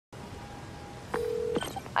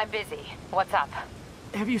I'm busy. What's up?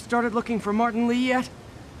 Have you started looking for Martin Lee yet?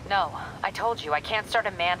 No, I told you I can't start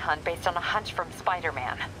a manhunt based on a hunch from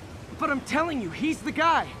Spider-Man. But I'm telling you, he's the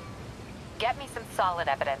guy! Get me some solid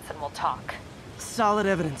evidence and we'll talk. Solid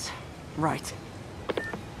evidence. Right.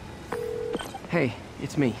 Hey,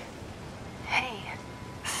 it's me. Hey,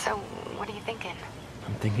 so what are you thinking?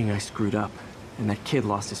 I'm thinking I screwed up, and that kid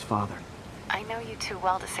lost his father. I know you too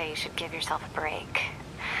well to say you should give yourself a break.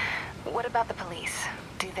 What about the police?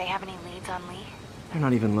 Do they have any leads on Lee? They're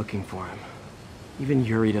not even looking for him. Even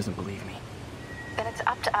Yuri doesn't believe me. Then it's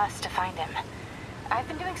up to us to find him. I've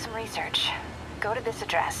been doing some research. Go to this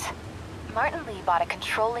address. Martin Lee bought a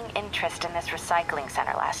controlling interest in this recycling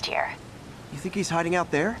center last year. You think he's hiding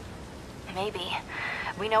out there? Maybe.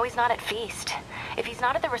 We know he's not at Feast. If he's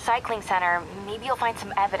not at the recycling center, maybe you'll find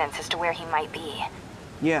some evidence as to where he might be.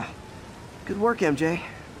 Yeah. Good work, MJ.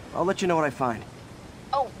 I'll let you know what I find.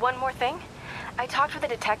 Oh, one more thing. I talked with a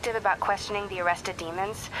detective about questioning the arrested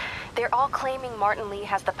demons. They're all claiming Martin Lee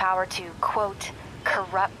has the power to, quote,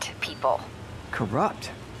 corrupt people. Corrupt?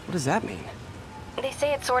 What does that mean? They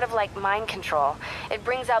say it's sort of like mind control. It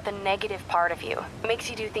brings out the negative part of you. Makes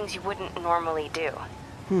you do things you wouldn't normally do.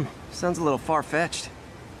 Sounds a little far-fetched.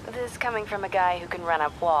 This coming from a guy who can run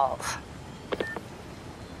up walls.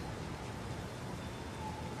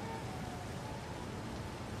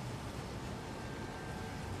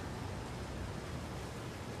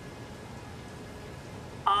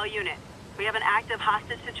 All units, we have an active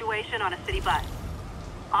hostage situation on a city bus.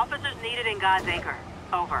 Officers needed in God's Acre.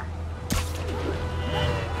 Over.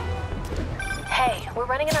 Hey, we're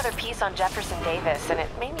running another piece on Jefferson Davis, and it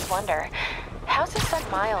made me wonder, how's his son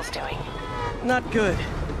Miles doing? Not good.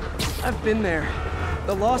 I've been there.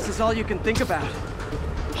 The loss is all you can think about.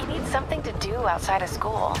 He needs something to do outside of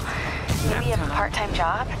school. Maybe a part-time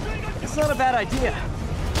job? It's not a bad idea.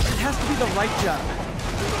 It has to be the right job.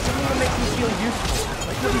 Something that makes me feel useful.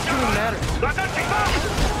 Like what he's doing matters.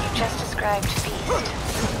 You just described Feast.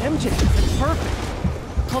 MJ, it's perfect.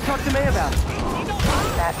 I'll talk to May about it.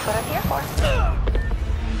 That's what I'm here for.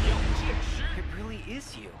 It really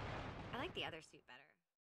is you. I like the other suit better.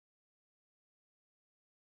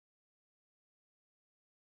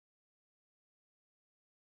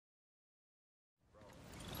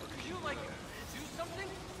 Could you, like, do something?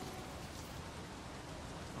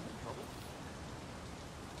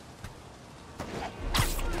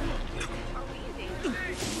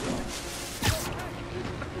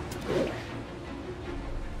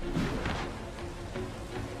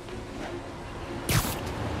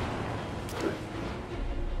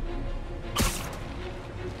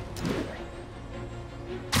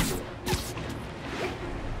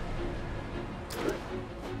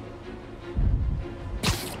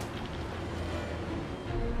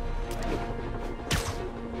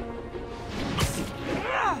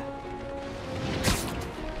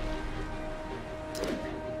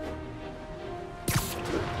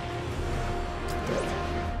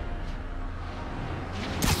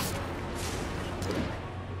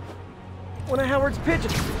 One of Howard's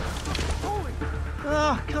pigeons.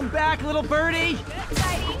 Oh, come back, little birdie!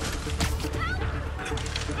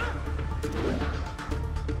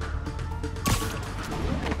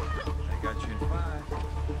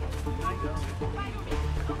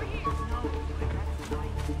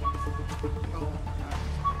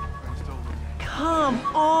 Come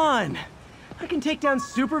on! I can take down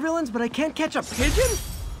supervillains, but I can't catch a pigeon?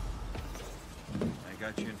 I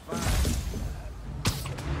got you in 5.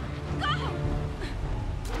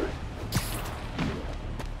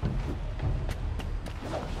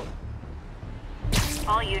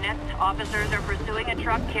 All units, officers are pursuing a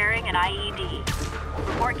truck carrying an IED.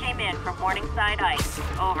 Report came in from Morningside Ice.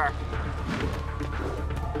 Over.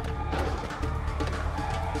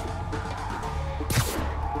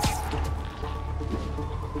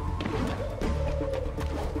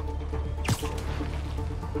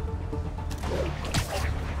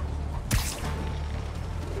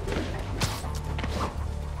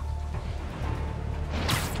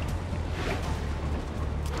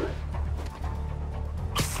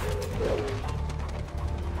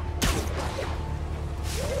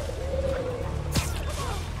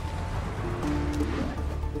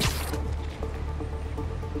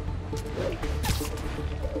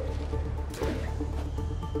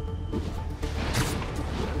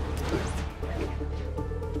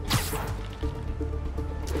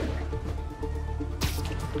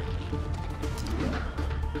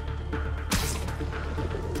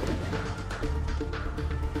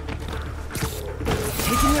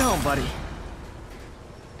 Taking you home, buddy.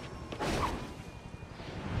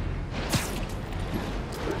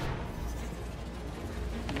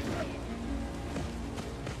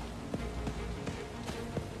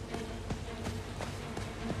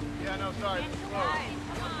 Sorry.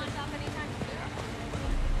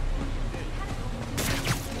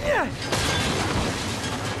 Yeah.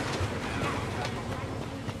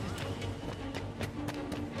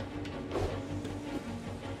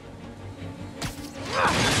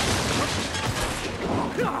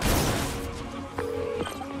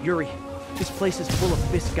 Yuri, this place is full of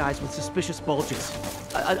fist guys with suspicious bulges.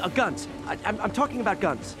 Guns. I'm talking about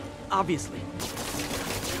guns, obviously.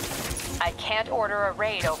 I can't order a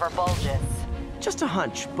raid over bulges. Just a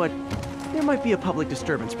hunch, but there might be a public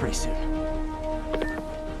disturbance pretty soon.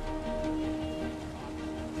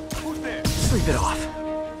 Who's there? Sleep it off.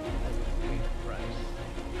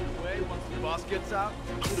 Way once the boss gets out,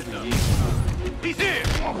 it'll be easy. He's here!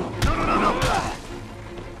 No!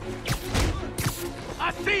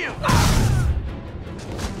 I see him!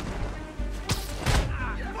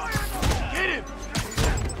 Get him!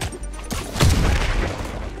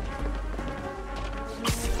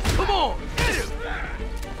 Come on! Get him!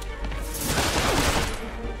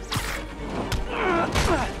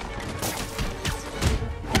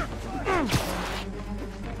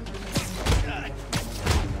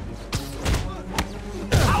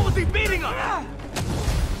 How was he beating us?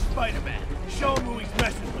 Spider-Man, show him who he's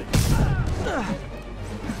messing with.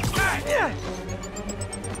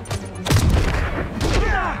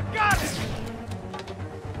 Got it!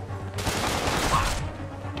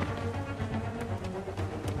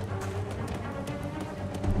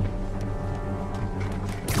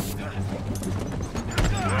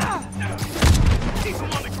 Keep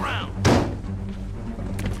him on the ground.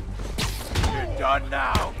 You're done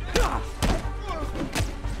now.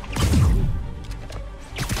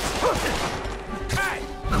 Hey!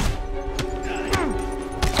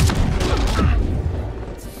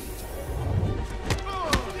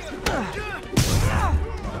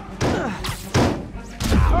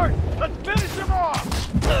 Hurt! Let's finish him off!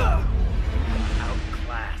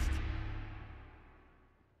 Outclassed.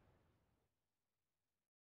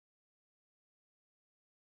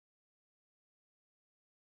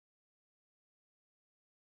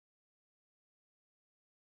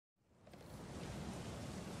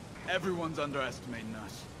 Everyone's underestimating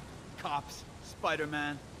us. Cops,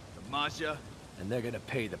 Spider-Man, the Maja. And they're gonna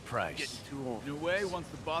pay the price. Getting too old. In a way, once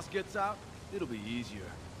the boss gets out, it'll be easier.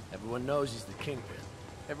 Everyone knows he's the kingpin.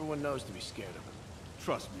 Everyone knows to be scared of him.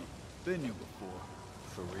 Trust me, been here before.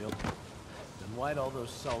 For real? Then why'd all those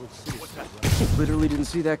solid citizens run? Literally didn't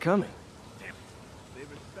see that coming. Damn it. They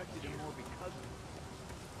respected him more because of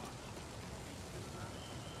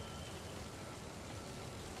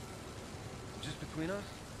it. Just between us?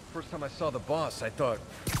 First time I saw the boss, I thought,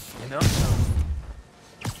 you know?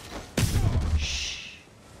 Shh.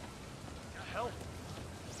 The hell?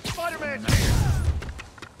 Spider-Man's here!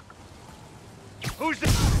 Who's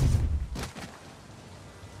this?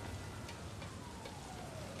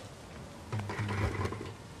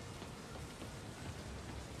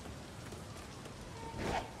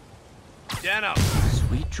 Dano!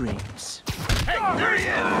 Sweet dreams. Hey, there he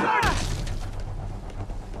is!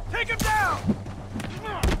 Take him down!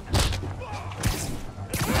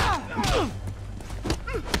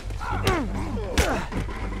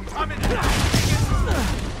 I'm in.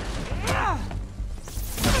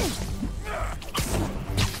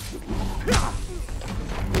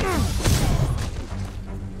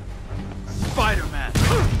 Spider-Man!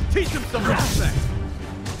 Teach him some respect!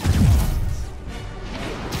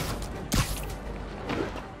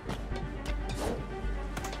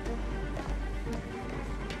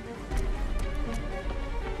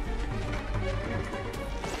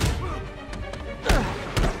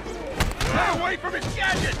 Stay away from his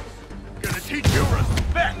gadgets! Gonna teach you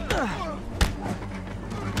respect!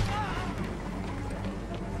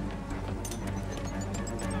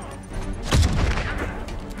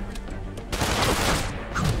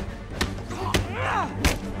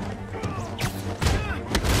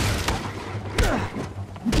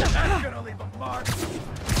 That's gonna leave a mark.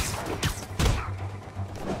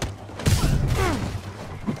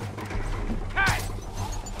 Hey!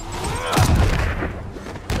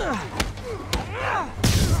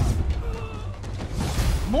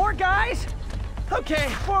 More guys? Okay,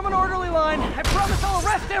 form an orderly line. I promise I'll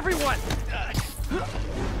arrest everyone.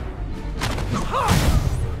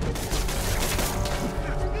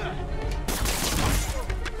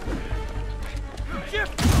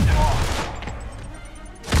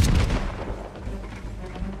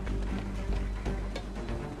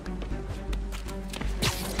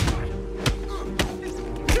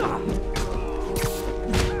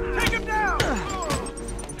 Take him down!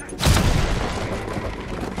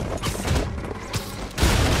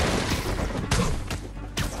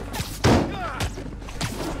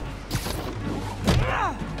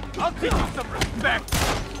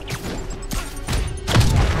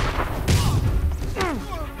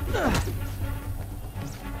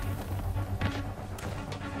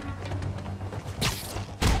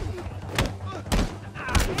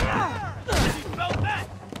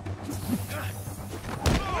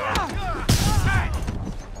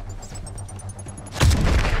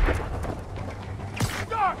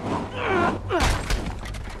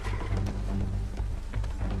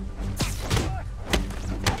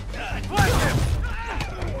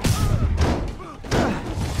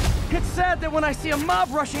 It's sad that when I see a mob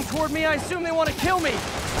rushing toward me, I assume they want to kill me.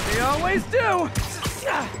 They always do!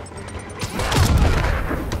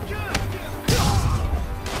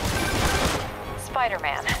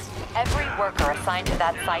 Spider-Man, every worker assigned to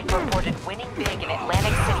that site reported winning big in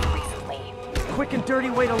Atlantic City recently. Quick and dirty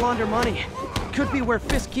way to launder money. Could be where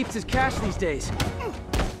Fisk keeps his cash these days.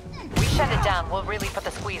 We shut it down, we'll really put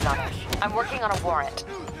the squeeze on it. I'm working on a warrant.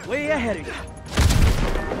 Way ahead of you.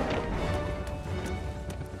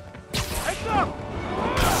 Heads up!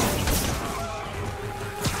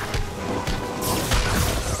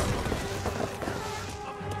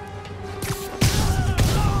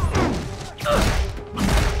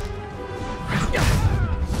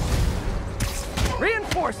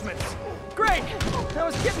 Reinforcements! Great! I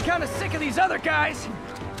was getting kind of sick of these other guys.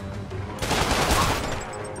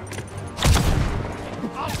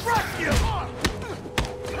 I'll crush you!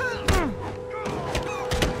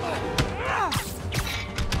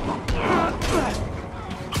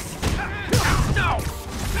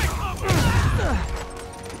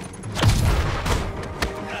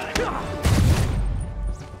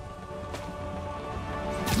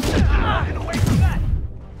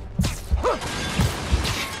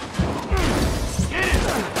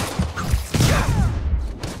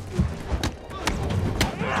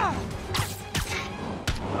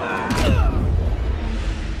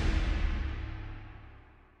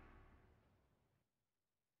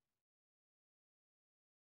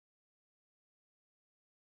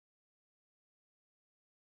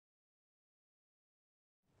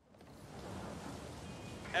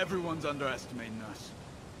 Everyone's underestimating us.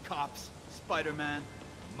 Cops, Spider-Man,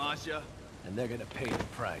 Masha. And they're gonna pay the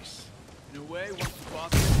price. In a way, once the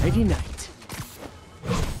boss... Lady Night.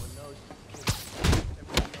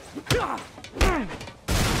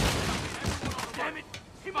 Damn it!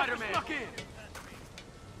 Spider-Man! Stuck in!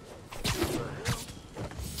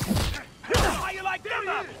 How you like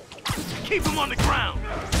that? Keep him on the ground!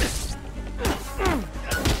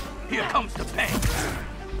 Here comes the pain!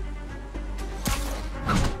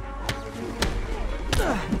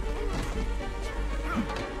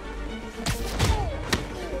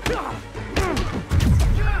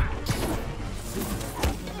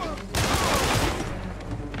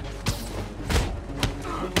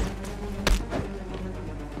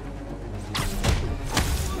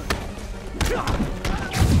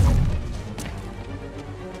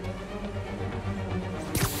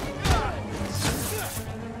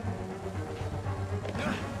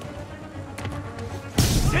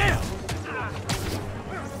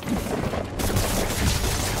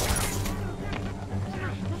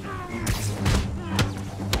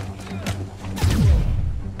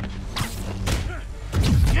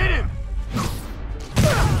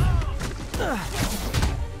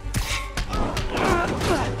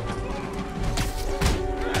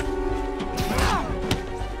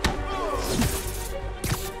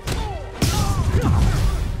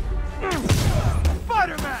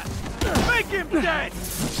 Dead!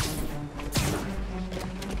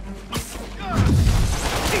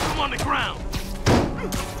 Keep him on the ground!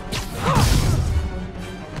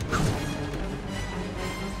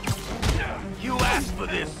 You asked for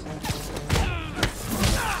this!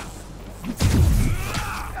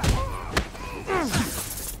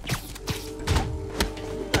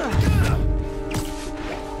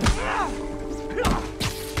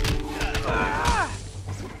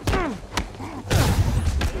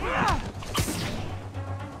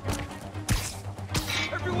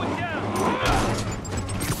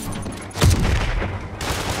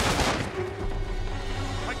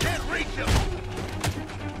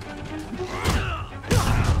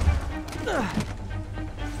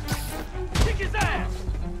 Kick his ass!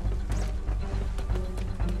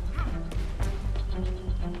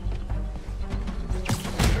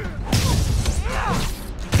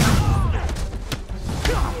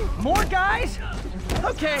 More guys?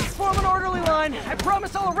 Okay, form an orderly line. I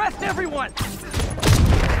promise I'll arrest everyone.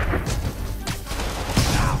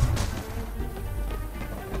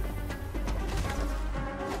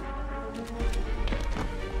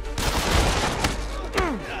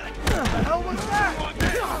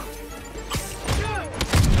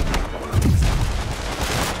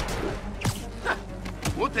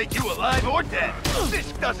 We'll take you alive or dead.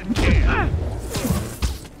 This doesn't care.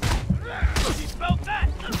 He smelled that.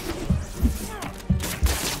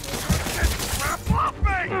 Wrap up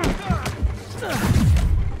me!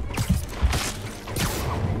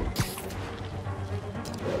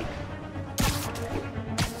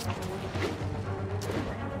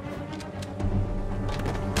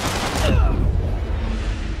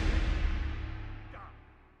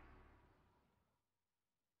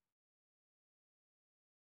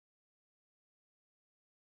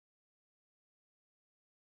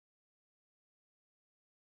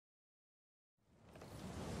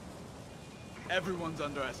 Everyone's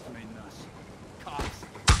underestimating us. Cops,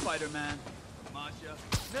 Spider-Man, Masha.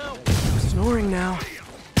 No! Snoring now.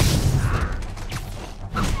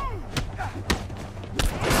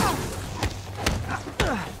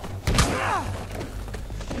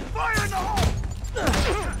 Fire in the hole!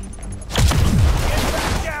 Get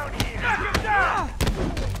back down here! Knock him down!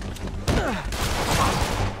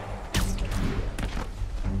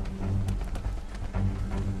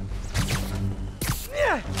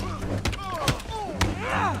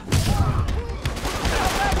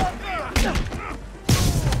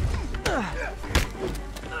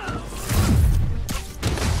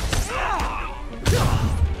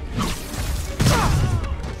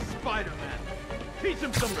 Spider-Man, teach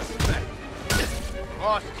him some respect.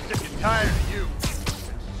 Boss is sick and tired of you.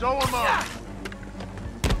 And so am I.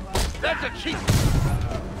 That's a cheat.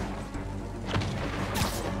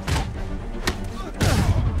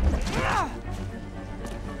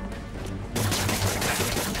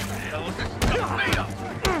 Hell is this stuff made of?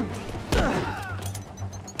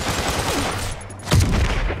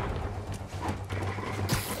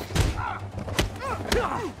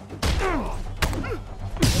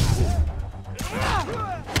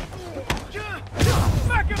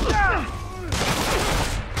 Back him down!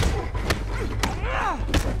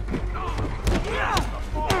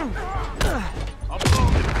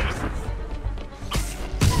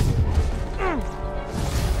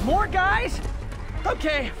 More guys?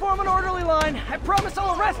 Okay, form an orderly line. I promise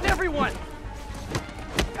I'll arrest everyone.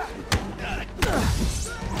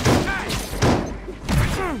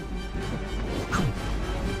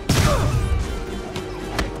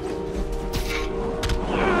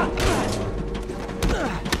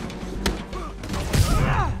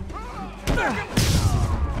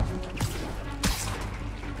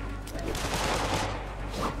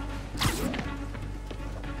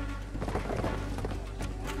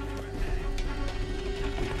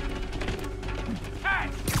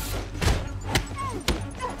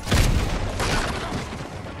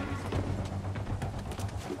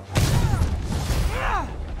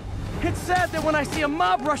 It's sad that when I see a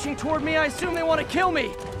mob rushing toward me, I assume they want to kill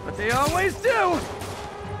me. But they always do!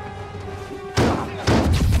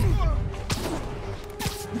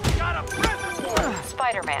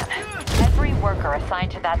 Spider-Man, every worker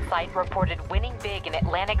assigned to that site reported winning big in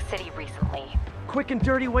Atlantic City recently. Quick and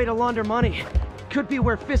dirty way to launder money. Could be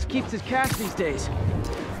where Fisk keeps his cash these days.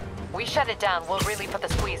 We shut it down, we'll really put the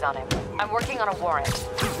squeeze on him. I'm working on a warrant.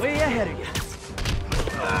 He's way ahead of you.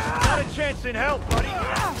 Not a chance in hell, buddy.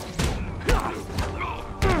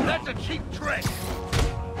 That's a cheap trick.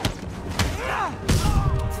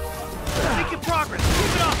 Making progress.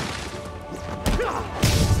 Keep it up.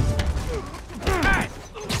 Hey!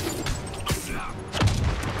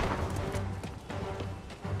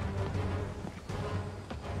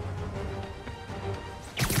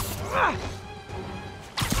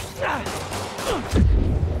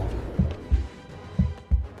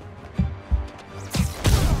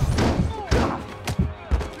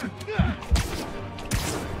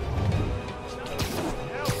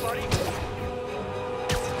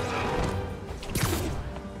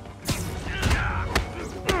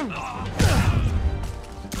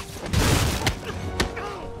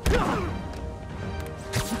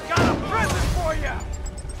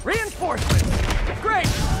 Reinforcements! Great!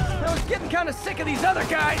 I was getting kind of sick of these other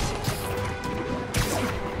guys!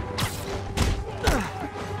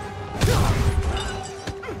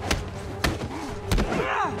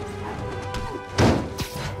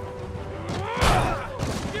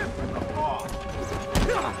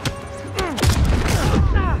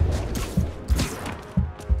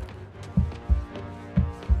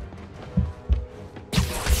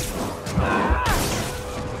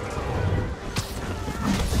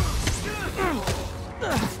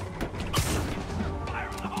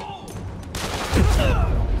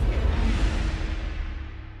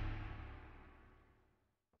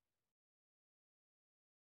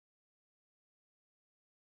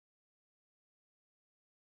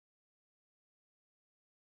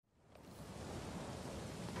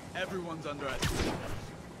 Everyone's underestimating us.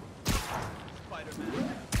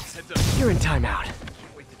 Spider-Man. Heads up. You're in timeout.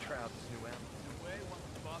 Can't wait to try out this new ammo. Away once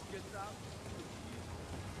the boss gets out.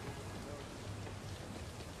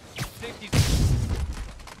 Safety's...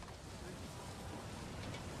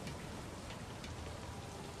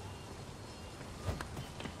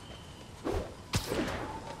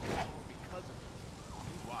 Because of it.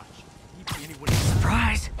 You watch. He be anyone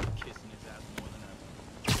Surprise! kissing his ass more than ever.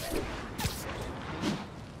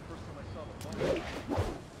 First time I saw the boss.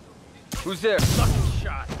 Who's there? Lucky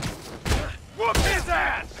shot. Whoop his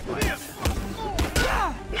ass!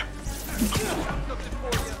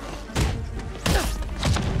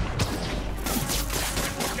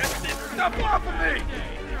 Get this stuff off of me!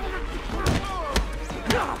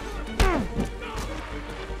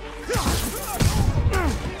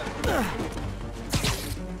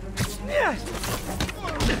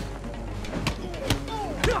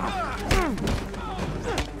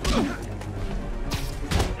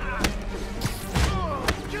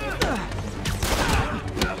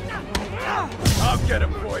 I'll get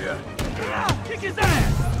him for you. Kick his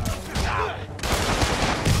ass!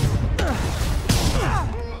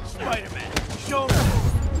 Spider-Man, show him.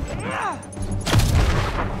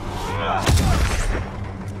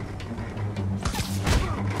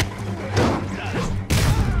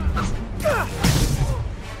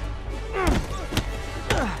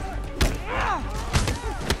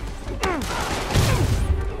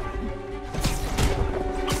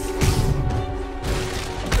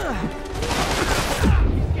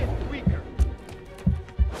 He's getting weaker.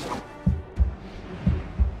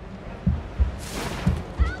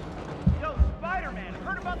 Yo, Spider-Man,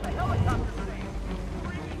 heard about the helicopter thing.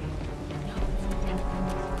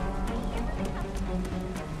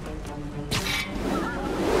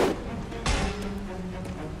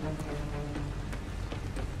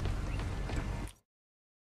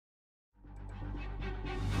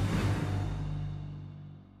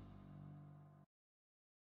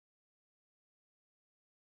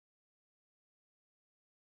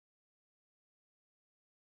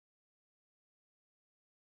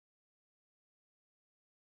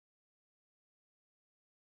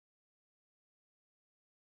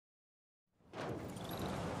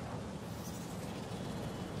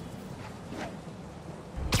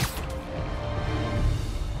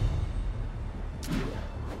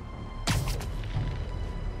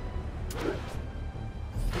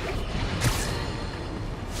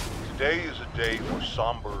 Today is a day for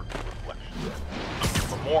somber reflection,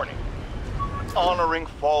 for mourning, honoring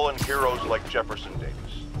fallen heroes like Jefferson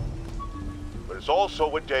Davis. But it's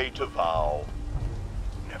also a day to vow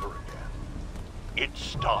never again. It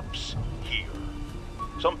stops here.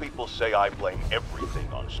 Some people say I blame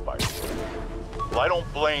everything on Spider-Man. Well, I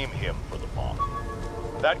don't blame him for the bomb.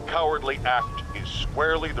 That cowardly act is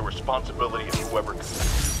squarely the responsibility of whoever committed it.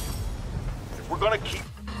 If we're gonna keep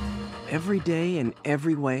Every day, in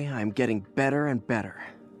every way, I'm getting better and better.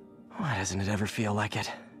 Why doesn't it ever feel like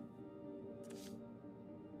it?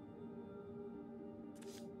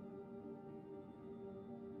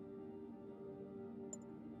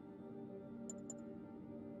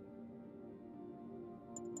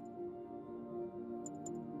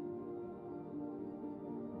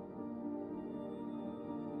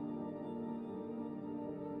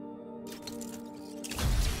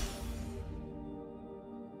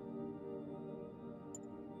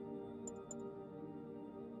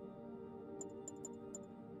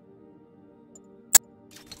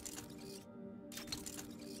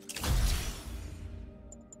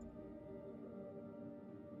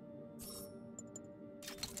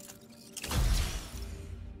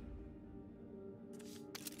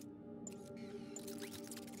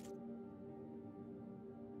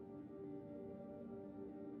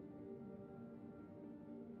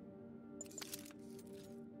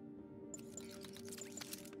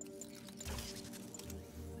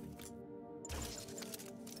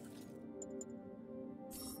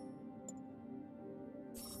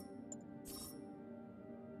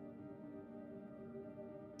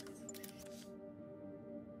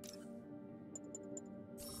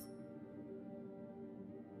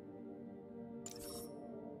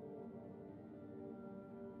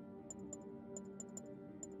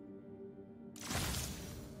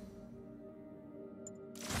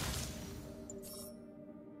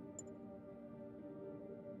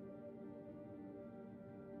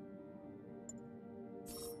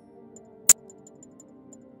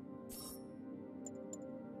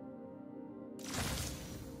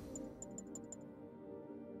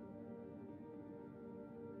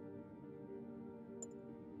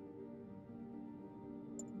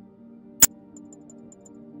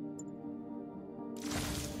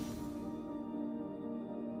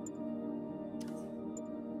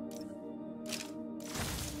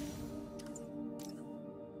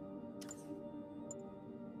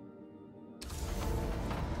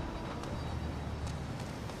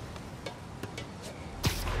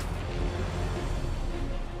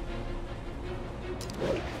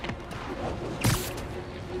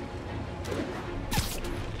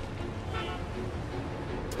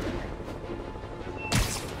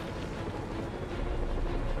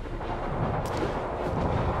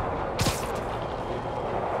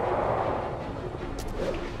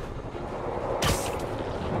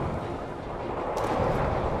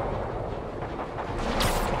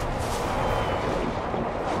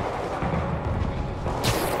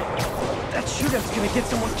 That's gonna get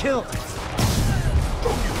someone killed.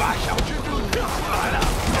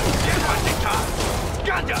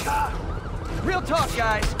 Real talk,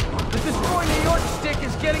 guys. The Destroy New York stick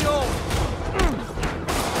is getting old.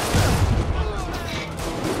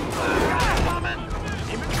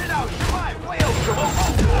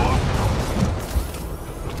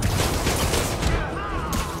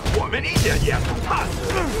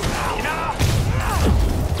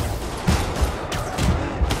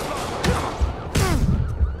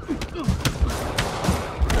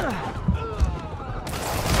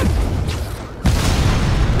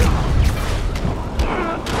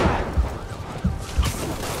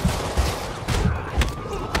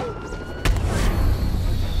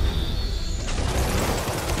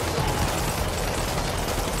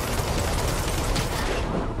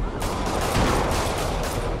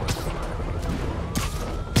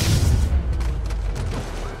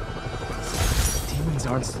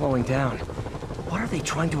 Aren't slowing down. What are they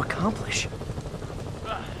trying to accomplish?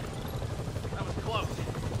 That was close.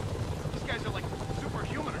 These guys are like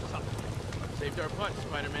superhuman or something. Saved our butt,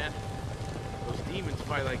 Spider-Man. Those demons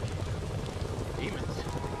fight like demons.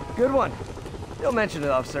 Good one. Don't mention it,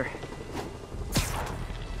 officer.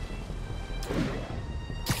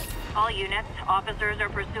 All units, officers are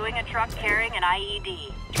pursuing a truck carrying an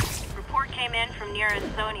IED. Report came in from near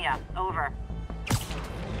Ansonia. Over.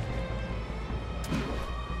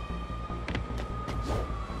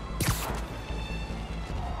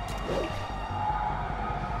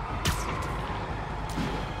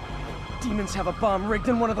 Demons have a bomb rigged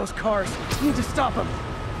in one of those cars. Need to stop them.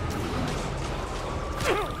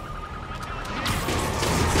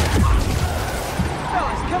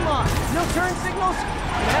 Fellas, come on. No turn signals?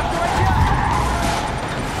 Gonna have to write you out.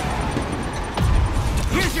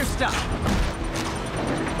 Here's your stuff.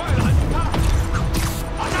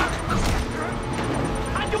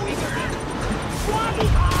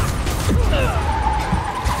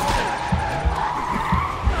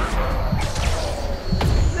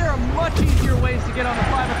 Much easier ways to get on the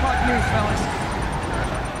 5 o'clock news, fellas.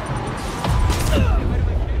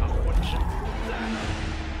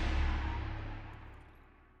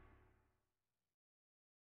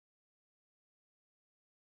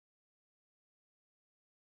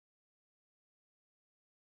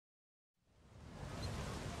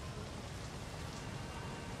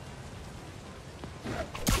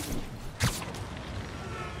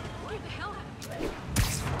 What the hell happened?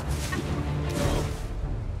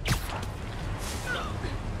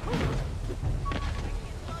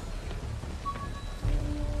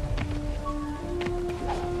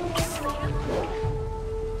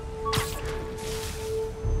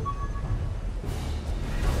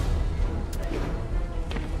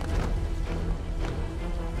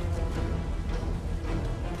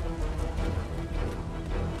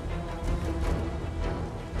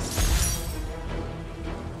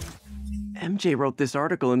 MJ wrote this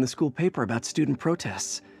article in the school paper about student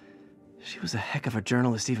protests. She was a heck of a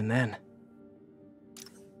journalist even then.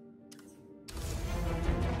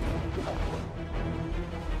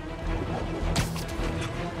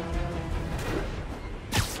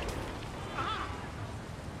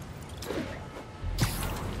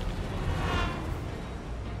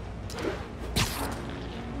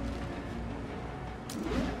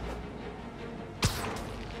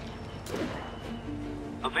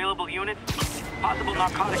 Available units, possible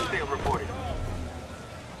narcotics sale reported.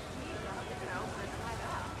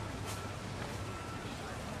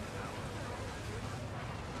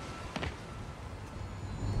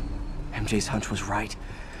 MJ's hunch was right.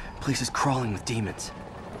 Place is crawling with demons.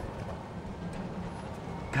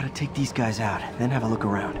 Gotta take these guys out, then have a look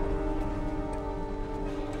around.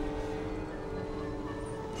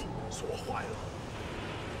 说坏了，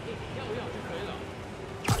要不要就可以了。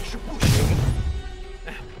还是不行。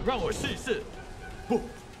哎，让我试一试。不，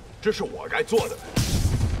这是我该做的。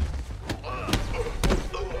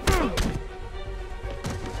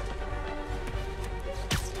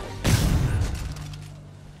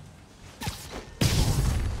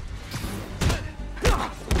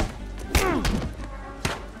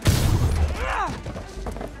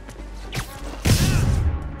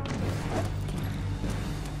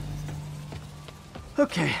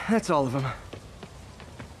 Okay, that's all of them.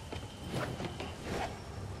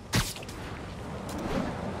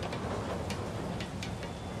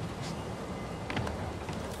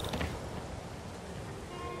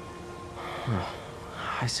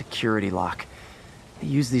 security lock. They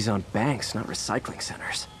use these on banks, not recycling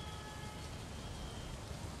centers.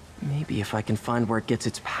 Maybe if I can find where it gets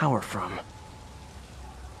its power from.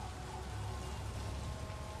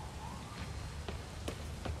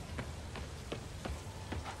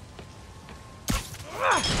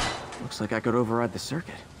 Looks like I could override the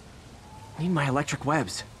circuit. Need my electric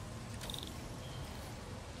webs.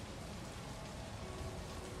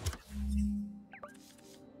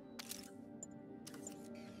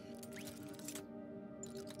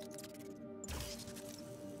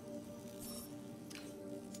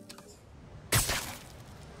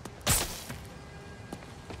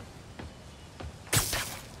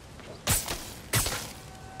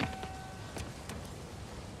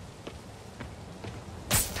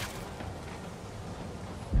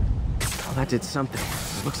 Well, that did something.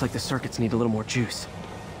 It looks like the circuits need a little more juice.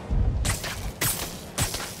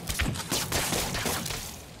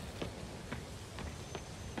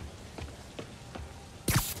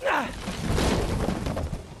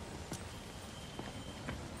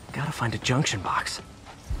 Gotta find a junction box.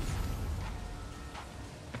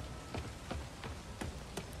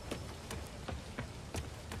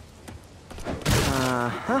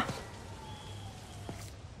 Uh-huh.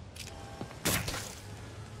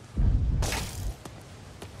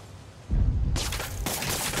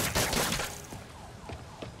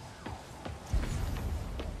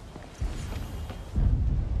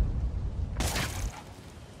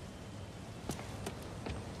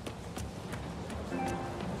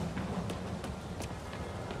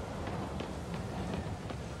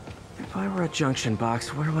 If I were a junction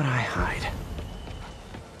box, where would I hide?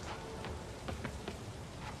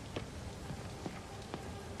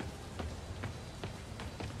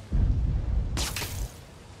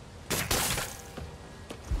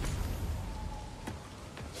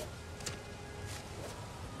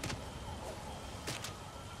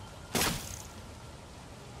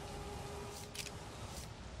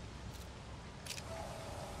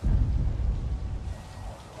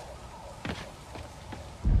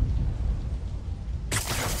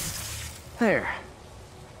 There.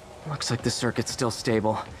 Looks like the circuit's still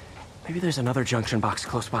stable. Maybe there's another junction box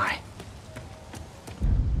close by.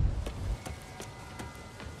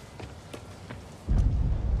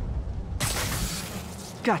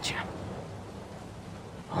 Gotcha.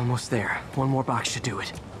 Almost there. One more box should do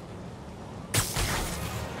it.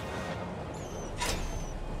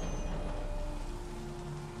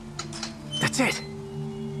 That's it!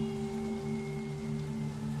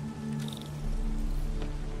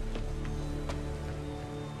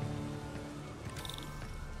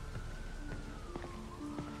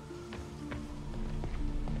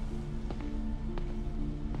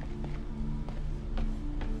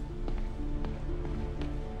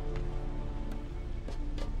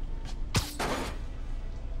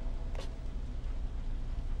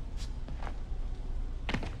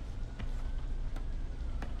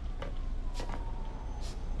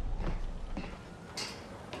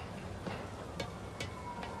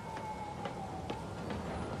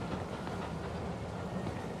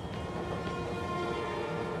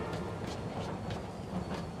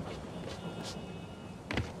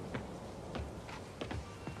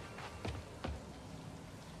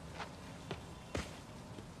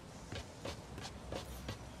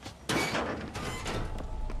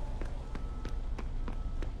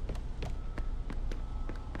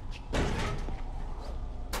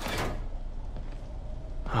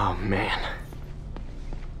 Oh, man.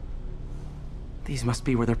 These must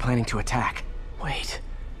be where they're planning to attack. Wait,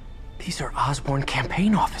 these are Osborn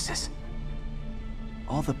campaign offices.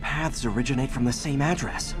 All the paths originate from the same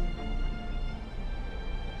address.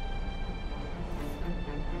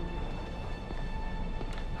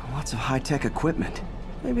 Lots of high-tech equipment.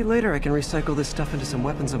 Maybe later I can recycle this stuff into some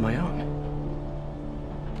weapons of my own.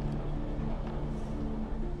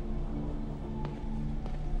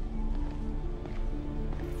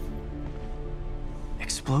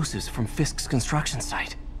 Explosives from Fisk's construction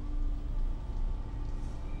site.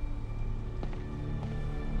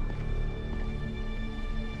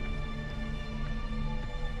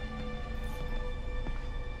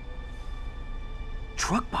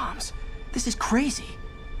 Truck bombs? This is crazy.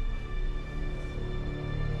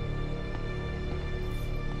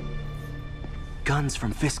 Guns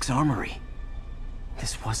from Fisk's armory.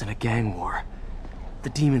 This wasn't a gang war. The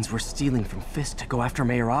demons were stealing from Fisk to go after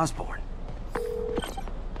Mayor Osborn.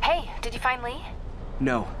 Hey, did you find Lee?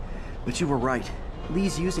 No, but you were right.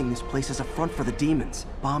 Lee's using this place as a front for the demons.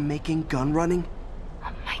 Bomb-making, gun-running.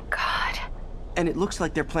 Oh my god. And it looks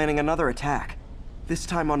like they're planning another attack. This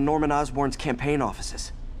time on Norman Osborn's campaign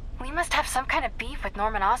offices. Lee must have some kind of beef with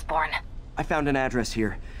Norman Osborn. I found an address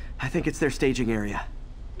here. I think it's their staging area.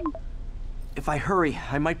 If I hurry,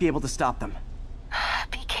 I might be able to stop them.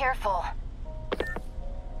 Be careful.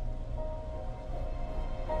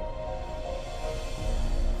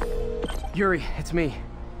 Yuri, it's me.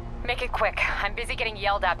 Make it quick. I'm busy getting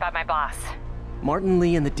yelled at by my boss. Martin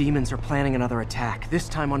Lee and the demons are planning another attack, this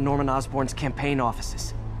time on Norman Osborn's campaign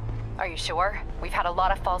offices. Are you sure? We've had a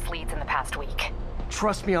lot of false leads in the past week.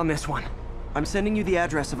 Trust me on this one. I'm sending you the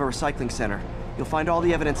address of a recycling center. You'll find all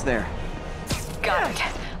the evidence there. Got it.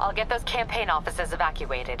 I'll get those campaign offices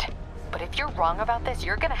evacuated. But if you're wrong about this,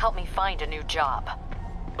 you're gonna help me find a new job.